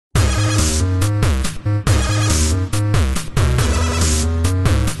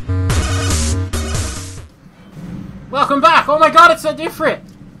welcome back! Oh my god, it's a Ifrit!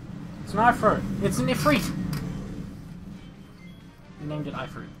 It's an Ifrit. It's an Ifrit! You named it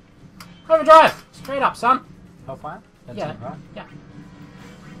Ifrit. Overdrive! Straight up, son! Hellfire? That's Yeah. it, right? Yeah.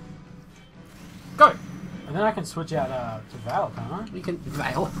 Go! And then I can switch out to Val, can't I? You can...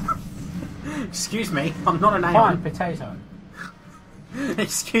 Veil? Excuse me, I'm not an Fine, alien. potato.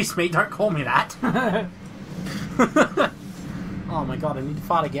 Excuse me, don't call me that. Oh my god, I need to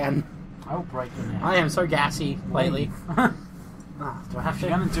fart again. I will break your neck. I am so gassy lately. Leave. Oh, do I have If to?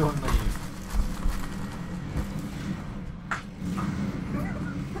 you're gonna do it, leave.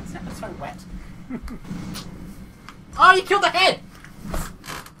 That's so wet. Oh, you killed the head! You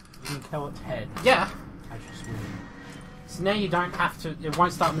can kill its head. Yeah. That's just weird. So now you don't have to... It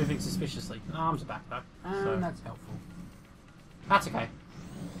won't start moving suspiciously. The arms are back though. So That's helpful. that's okay.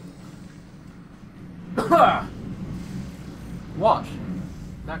 What?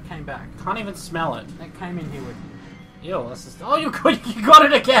 That came back. Can't even smell it. That came in here with Ew, that's just... Oh, you got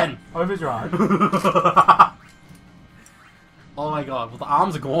it again! overdrive. Oh my god, well the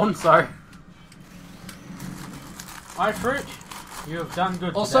arms are gone, so... Ifrit, you have done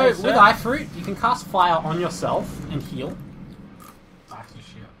good Also, today, with sir. Ifrit, you can cast fire on yourself and heal. That's the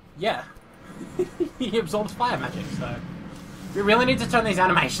shit. Yeah. He absorbs fire magic, so... We really need to turn these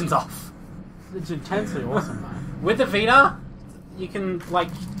animations off. It's intensely awesome, man. With the Vita, you can, like,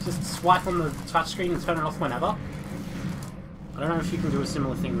 just swipe on the touchscreen and turn it off whenever. I don't know if you can do a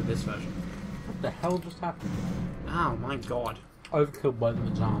similar thing with this version. What the hell just happened? Oh my god. Overkilled by the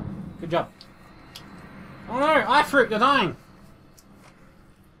vagina. Good job. Oh no, Ifrit, you're dying!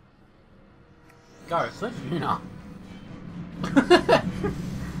 Go. So that's Yuna.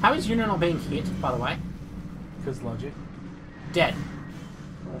 How is Yuna not being hit, by the way? Because logic. Dead.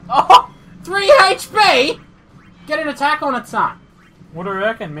 Oh! 3 HP?! Get an attack on it, son! What do you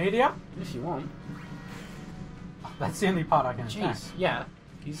reckon, media? If you want. That's the only part I can attack. Jeez, yeah.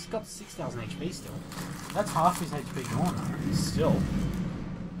 He's got 6,000 HP still. That's half his HP gone though. Still.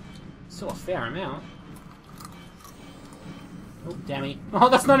 Still a fair amount. Oh, damn. Oh,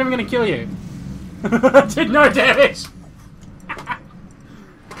 that's not even going to kill you. Did no damage!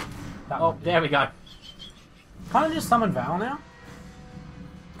 Oh, there we go. Can't I just summon Val now?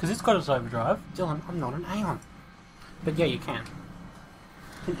 Because it's got its overdrive. Dylan, I'm not an Aeon. But yeah, you can.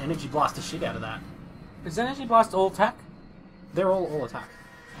 You can energy blast the shit out of that. Is Energy Blast all attack? They're all attack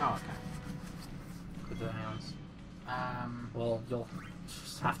Oh, okay. with the Aeons. Well, you'll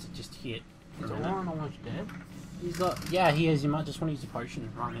just have to just hit. Is Orin almost dead? He's got... Yeah, he is. You might just want to use a potion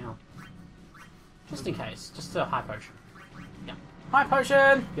right now. Just in case. Just a high potion. Yeah. High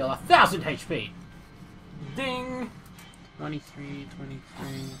potion! Heal 1,000 HP! Ding! 23, 23...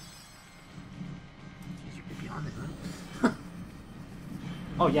 Jeez, you're a bit behind it, man.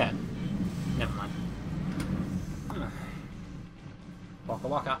 Oh, yeah. Never mind. Waka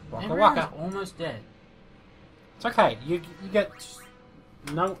waka. Waka Everyone's waka. almost dead. It's okay. You get...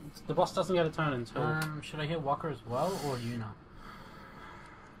 No, the boss doesn't get a turn until... Should I hit Waka as well, or Yuna?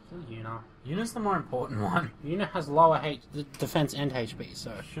 Yuna. Yuna's the more important one. Yuna has lower defense and HP,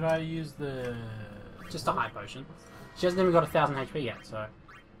 so... Should I use the... Just a high potion. She hasn't even got 1,000 HP yet, so...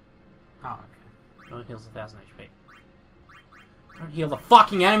 Oh, okay. It only heals 1,000 HP. Don't heal the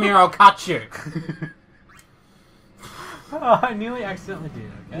fucking enemy or I'll cut you! Oh, I nearly accidentally did,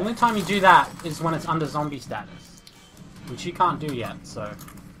 okay? The only time you do that is when it's under zombie status. Which you can't do yet, so...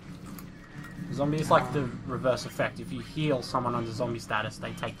 Zombie is like the reverse effect. If you heal someone under zombie status,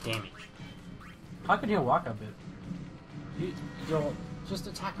 they take damage. I could heal Waka a bit. You're just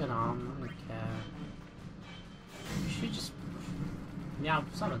attack an arm, I don't care. You should just... Now,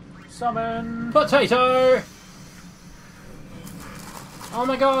 summon. Summon! Potato! Oh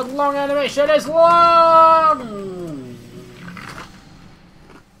my god, long animation is long!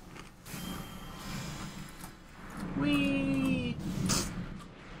 Whee!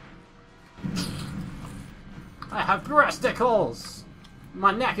 I have breasticles!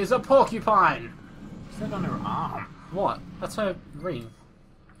 My neck is a porcupine! Is that on her arm? What? That's her ring.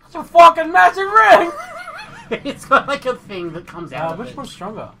 That's a fucking massive ring! It's got like a thing that comes out of Which it. one's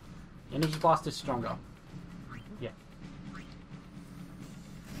stronger? Energy Blast is stronger. Yeah.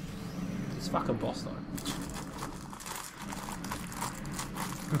 It's fucking boss though.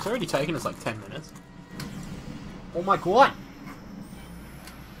 It's already taken us like 10 minutes. Oh my god!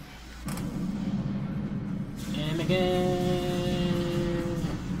 And again.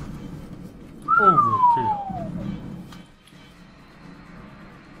 Overkill.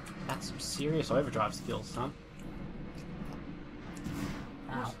 That's some serious overdrive skills, son.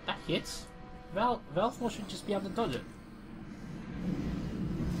 Ow. That hits. Valfor should just be able to dodge it.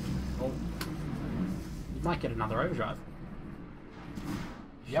 Oh. You might get another overdrive.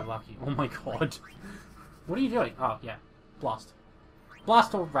 If Yep. you're lucky. Oh my god. What are you doing? Oh, yeah. Blast.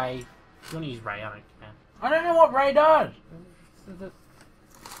 Blast or Ray. If you want to use Ray, I don't care. I don't know what Ray does. They're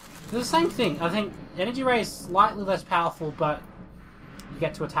the same thing. I think Energy Ray is slightly less powerful, but you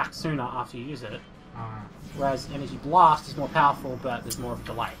get to attack sooner after you use it. Whereas Energy Blast is more powerful, but there's more of a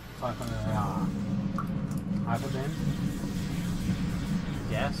delay. Hyper Beam.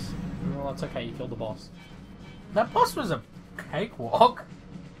 Yes. Well, that's okay. You killed the boss. That boss was a cakewalk.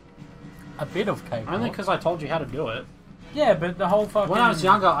 A bit of cakewalk. Only because I told you how to do it. Yeah, but the whole fucking... When I was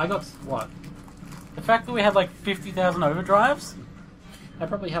younger, I got... What? The fact that we had like 50,000 overdrives? That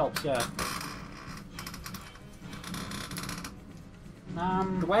probably helps, yeah.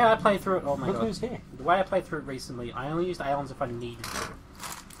 The way I played through it... Oh my look god. who's here. The way I played through it recently, I only used Aeons if I needed to.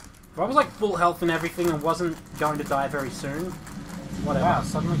 If I was like full health and everything and wasn't going to die very soon, whatever. Wow,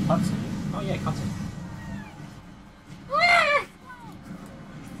 suddenly cutscene. Oh yeah, cutscene.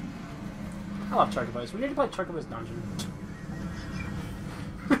 I love Chocobos. We need to play Chocobo's Dungeon.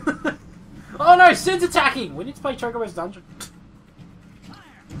 Oh no, Sin's attacking! We need to play Chocobo's Dungeon.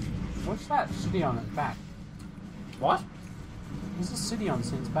 What's that city on its back? What? There's a city on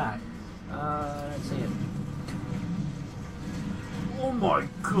Sin's back. I don't see it. Oh my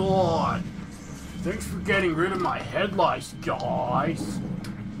god! Thanks for getting rid of my headlights, guys!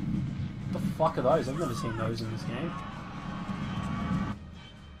 What the fuck are those? I've never seen those in this game.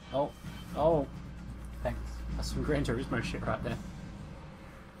 Oh. Oh. Thanks. That's some Gran Turismo shit right there.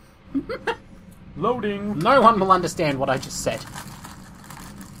 Loading! No one will understand what I just said.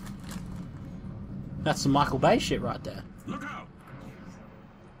 That's some Michael Bay shit right there. Look out!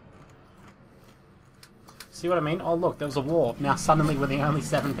 See what I mean? Oh look, there was a war. Now suddenly we're the only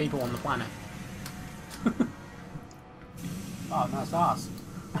 7 people on the planet. Oh, nice ass.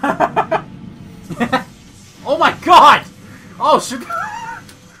 Oh my god! Oh, should...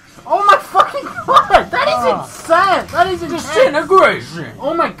 Oh my fucking god! That is insane! That is insane! Disintegration!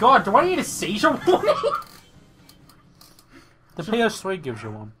 Oh my god, do I need a seizure warning? The PS3 gives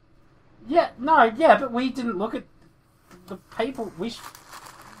you one. Yeah, no, yeah, but we didn't look at the people.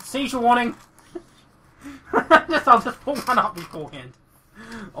 Seizure warning! I'll just pull one up beforehand.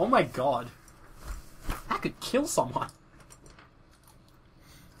 Oh my god. That could kill someone.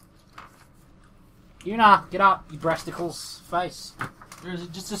 Yuna, get up, you breasticles face.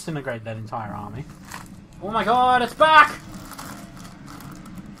 Just disintegrate that entire army. Oh my god, it's back!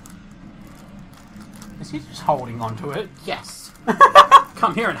 Is he just holding on to it? Yes.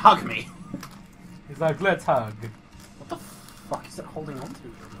 Come here and hug me. He's like, let's hug. What the fuck is it holding on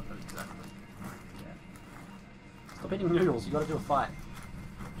to? Exactly. Yeah. Stop eating noodles, you gotta do a fight.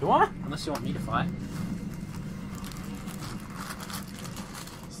 Do I? Unless you want me to fight.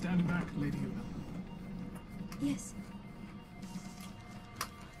 Stand back, Lady Una. Yes.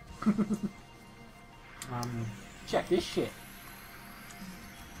 Check this shit.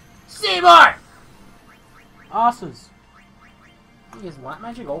 Seymour! Asses. He has white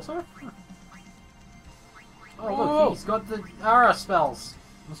magic also? Oh Whoa. look, he's got the aura spells.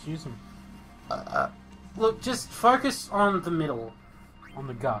 Let's use them. Look, just focus on the middle. On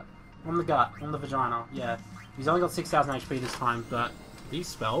the gut. On the gut, on the vagina, yeah. He's only got 6,000 HP this time, but these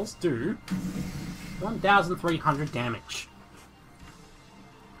spells do 1,300 damage.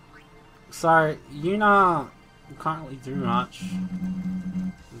 So, Yuna can't really do much. You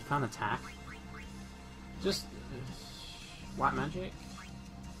can't attack. Just white magic.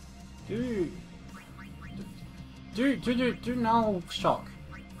 Do null shock.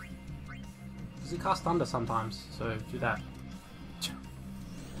 Because it casts thunder sometimes, so do that.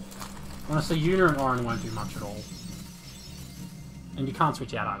 Honestly, Yuna and Orin won't do much at all. And you can't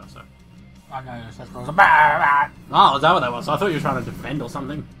switch out either, so. I know, that's what a bah. Oh, is that what that was? I thought you were trying to defend or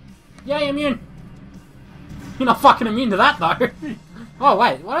something. Yay, immune! You're not fucking immune to that, though! Oh,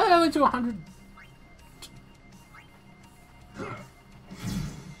 wait, why did I only do 100?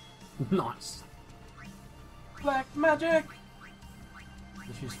 Nice. Black magic!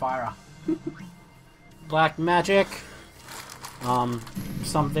 Let's use fire. Black magic.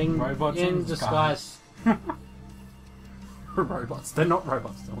 Something Robots in in disguise. Robots. They're not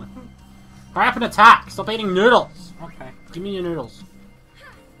robots, they're like... Hurry up and attack! Stop eating noodles! Okay. Give me your noodles.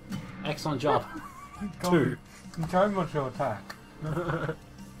 Excellent job. 2. Control much your attack. Oh.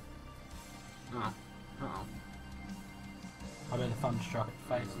 Oh. I better thunderstruck at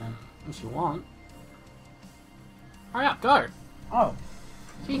the face then. If you want. Hurry up, go! Oh.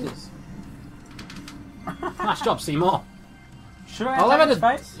 Jesus. Nice job, Seymour. Should I I'll attack have his it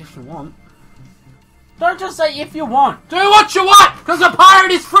face? if you want. Don't just say if you want. Do what you want! Because the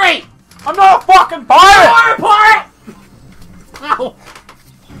pirate is free! I'm not a fucking pirate! I'm a pirate! Ow!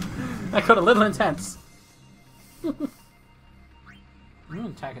 That got a little intense. I'm gonna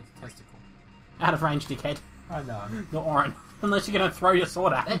attack its testicle. Out of range, dickhead. I know. Not Oren. Unless you're gonna throw your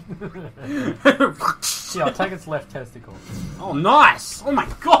sword at it. Yeah, I'll take its left testicle. Oh, nice! Oh my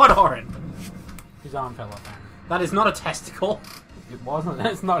god, Oren! His arm fell off. That is not a testicle. It wasn't.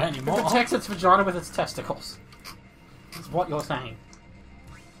 It's not anymore. It protects its vagina with its testicles. That's what you're saying.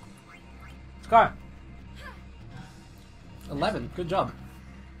 Let's go. 11. Good job.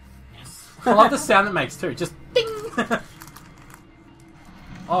 Yes. I love the sound it makes too. Just ding!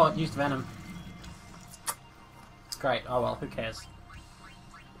 Oh, it used venom. Great. Oh well, who cares?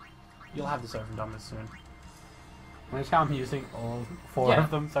 You'll have this over and done with soon. Notice how I'm using all 4 Yeah.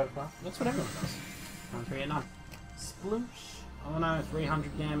 of them so far. That's what everyone does. 139. Sploosh. Oh no,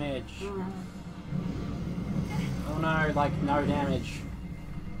 300 damage. Oh no, like no damage.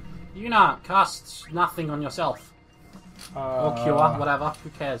 Yuna, cast nothing on yourself. Or cure, whatever. Who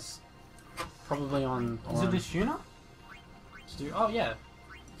cares? Probably on. Is it this Yuna? Oh yeah.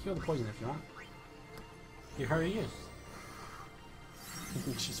 Cure the poison if you want. Give her a use.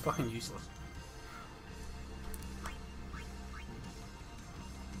 She's fucking useless.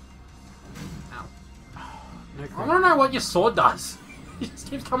 Ow. No I crap. don't know what your sword does. It just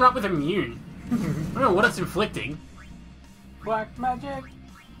keeps coming up with immune. I don't know what it's inflicting. Black magic.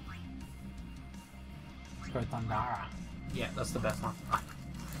 Let's go Thundara. Yeah, that's the best one.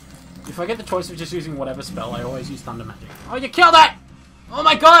 If I get the choice of just using whatever spell, I always use Thunder Magic. Oh, you killed it! Oh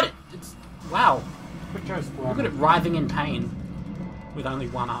my god! It's... Wow. Quick choice. Look at it writhing in pain. With only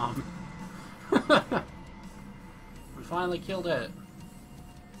one arm. We finally killed it.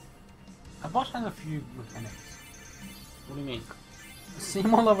 A boss has a few mechanics. What do you mean?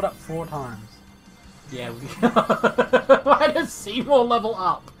 Seymour leveled up 4 times. Yeah, we... Why does Seymour level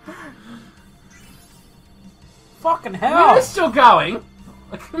up? Fucking hell! We're still going!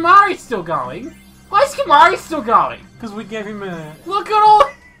 Kamari's still going! Why is Kamari still going? Because we gave him a... Look at all...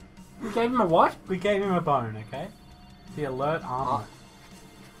 We gave him a what? We gave him a bone, okay? The alert armor.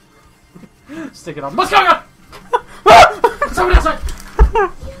 Stick it on. What's going on? Someone outside!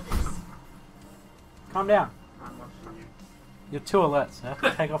 Calm down. You're too alert, sir.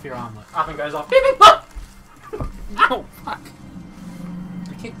 Take off your armlet. Up and goes off. Beep, beep, ah! Ow! Fuck.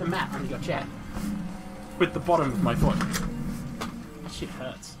 I kicked the mat under your chair. With the bottom of my foot. That shit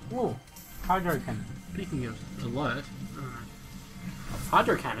hurts. Ooh. Hydro cannon. Speaking of alert...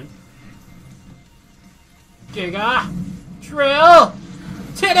 Hydro cannon? Giga! Drill!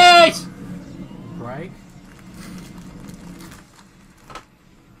 Titties! Break.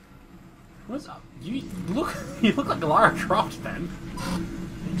 What's up? You look like Lara Croft, man.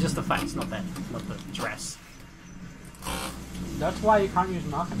 Just the face, not the dress. That's why you can't use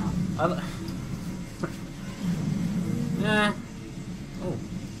Markana. Nah. Oh.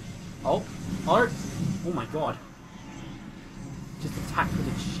 Oh. Alert. Oh my god. Just attacked with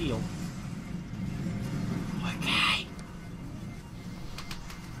its shield. Okay.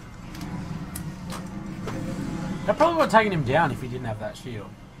 That probably would have taken him down if he didn't have that shield.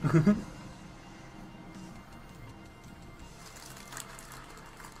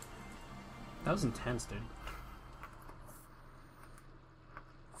 That was intense, dude.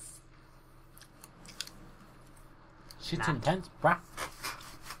 Shit's Nah. intense, bruh.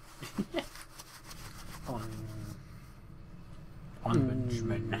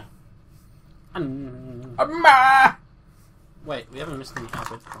 Ombudsman. Wait, we haven't missed any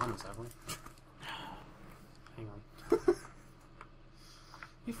outward comments, have we? Hang on.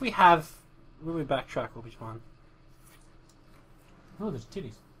 If we have, will we backtrack or which one? Oh, there's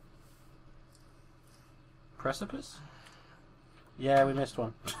titties. Precipice? Yeah, we missed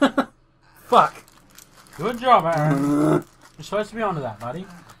one. Fuck. Good job, Aaron. You're supposed to be onto that, buddy.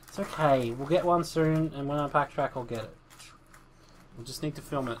 It's okay. We'll get one soon, and when I backtrack, I'll get it. We'll just need to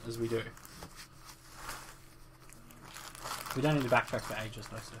film it as we do. We don't need to backtrack for ages,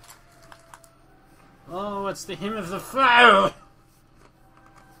 though, so... Oh, it's the hymn of the foe!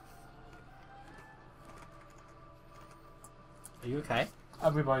 Are you okay?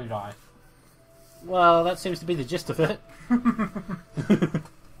 Everybody died. Well, that seems to be the gist of it.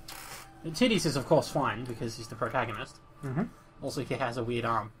 Tiddy's is, of course, fine, because he's the protagonist. Mm-hmm. Also, he has a weird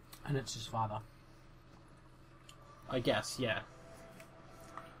arm. And it's his father. I guess, yeah.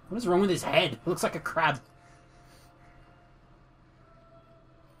 What is wrong with his head? It looks like a crab.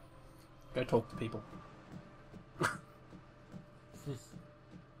 Go talk to people.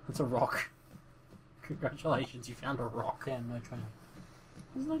 It's a rock. Congratulations, you found a rock. Damn, no treasure.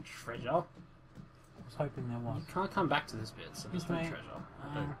 There's no treasure. was hoping there was. You can't come back to this bit, so there's no Mate.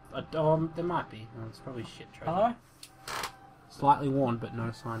 treasure. There might be. No, it's probably shit treasure. Hello? Slightly worn, but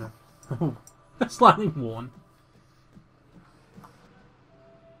no sign of... Slightly worn.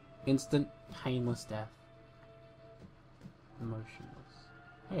 Instant, painless death. Emotionless.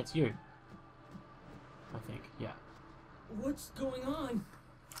 Hey, it's you. I think, yeah. What's going on?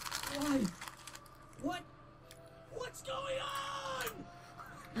 Why? What's going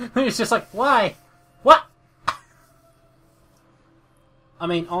on? It's just like, why? What? I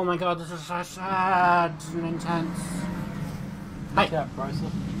mean, oh my god, this is so sad and intense. Hey, Yeah,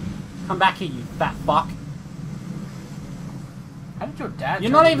 Broseph. come back here, you fat fuck. How did your dad?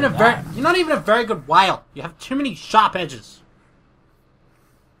 You're not even a very good whale. You have too many sharp edges.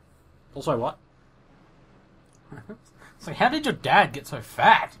 Also, what? It's like, how did your dad get so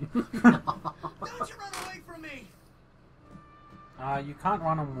fat? Don't you run away from me! You can't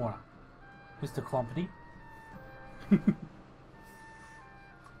run on water, Mr. Clompety.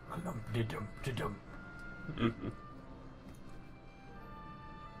 Clumpty-dum-ti-dum.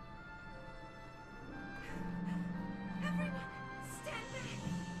 Everyone, stand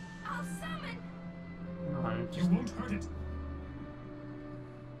back. I'll summon. No, You just... won't hurt it.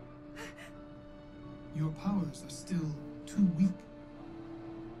 Your powers are still too weak.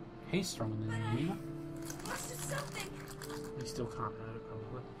 He's stronger than you. Must do something. You still can't hurt it,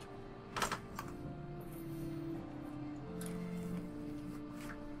 probably.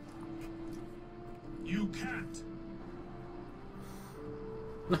 You can't.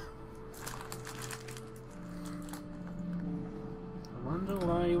 I wonder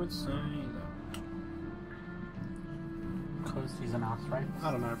why you would say that. Because he's an ass right?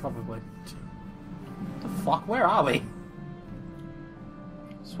 I don't know, probably. What the fuck? Where are we?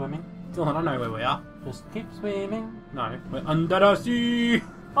 Swimming. Dylan, I don't know where we are. Just keep swimming. No, we're under the sea.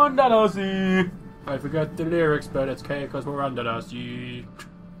 Under the sea. I forgot the lyrics, but it's K because we're under the sea.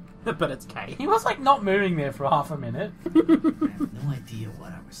 But it's K. He was like not moving there for half a minute. I have no idea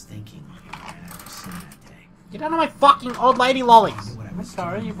what I was thinking when I was saying that day. Get out of my fucking old lady lollies. What I I'm was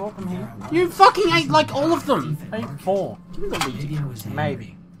sorry, doing. you brought them here. You fucking ate like all of them. I ate 4. Give me the Maybe lead. I was angry.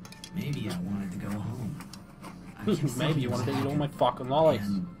 Maybe. Maybe I wanted to go home. I kept Maybe thinking you wanted to about eat all it. my fucking lollies.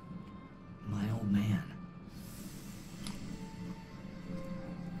 And my old man.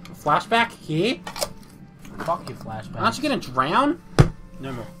 Flashback here? Fuck your flashback. Aren't you gonna drown?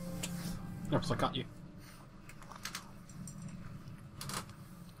 No more. No, so I got you.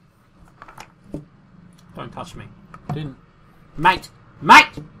 Don't touch me. Didn't. Mate!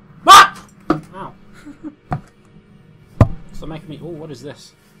 Mate! What? Ow. Stop making me... Oh, what is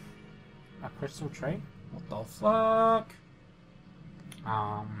this? A crystal tree? What the fuck?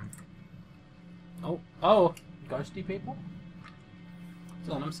 Oh. Ghosty people?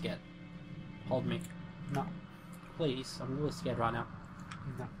 Dylan, I'm scared. Hold me. No. Please, I'm really scared right now.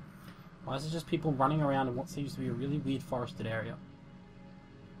 No. Why is it just people running around in what seems to be a really weird forested area?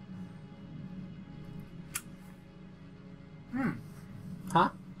 Huh?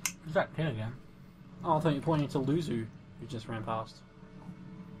 Who's that kid again? Oh, I thought you were pointing to Luzu, who just ran past.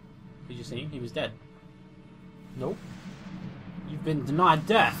 Did you see him? He was dead. Nope. You've been denied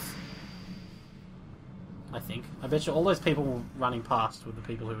death! I think. I bet you all those people running past were the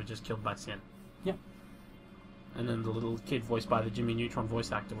people who were just killed by Sin. Yep. And then the little kid voiced by the Jimmy Neutron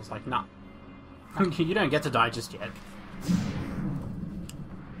voice actor was like, nah. You don't get to die just yet.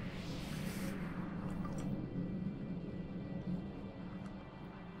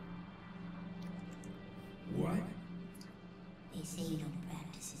 What? They say you don't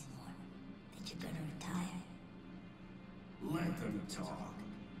practice anymore. That you're gonna retire. Let them talk.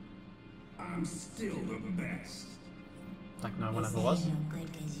 I'm still the best. Like no one They ever say was. you're no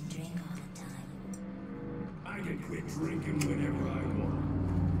good 'cause you drink all the time. I can quit drinking whenever I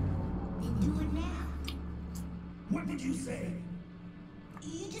want. Then do it now. What did you say?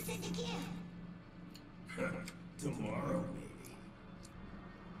 You just said you can. Tomorrow, maybe.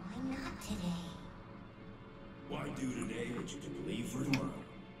 Why not today? Why do today what you can leave for tomorrow?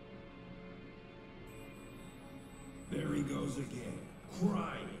 There he goes again,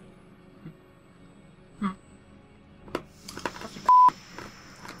 crying.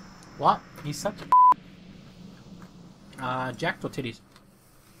 What? He's such a Jacked or titties?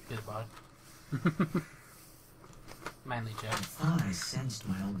 bit about it. Mainly Jack. I thought I sensed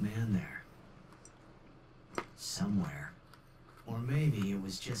my old man there. Somewhere. Or maybe it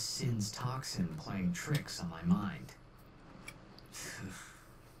was just Sin's toxin playing tricks on my mind.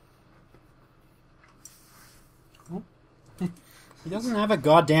 He doesn't have a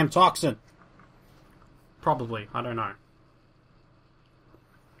goddamn toxin. Probably. I don't know.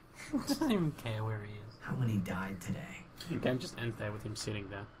 Doesn't even care where he is. How many died today? The game just ends there with him sitting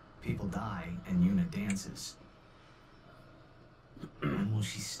there. People die and Yuna dances. When will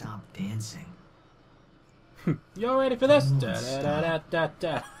she stop dancing? You ready for this? Won't Da da da da da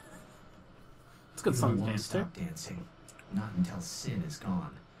da. It's a good Yuna song to won't dance to. stop dancing. Not until Sin is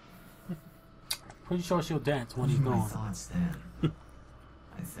gone. Pretty sure she'll dance when he's Those are my gone. thoughts then.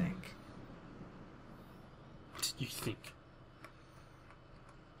 I think. What did you think?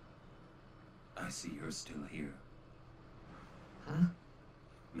 I see you're still here. Huh?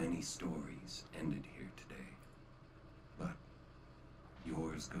 Many stories ended here today. But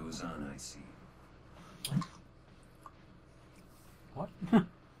yours goes on, I see. What?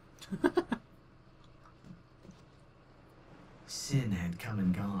 Sin had come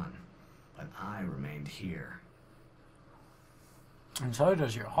and gone, but I remained here. And so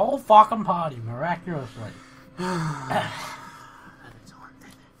does your whole fucking party, miraculously.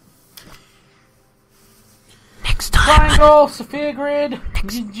 Next time. Triangle, Sophia Grid,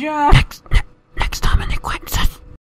 you jump. Next time on Acquaintances.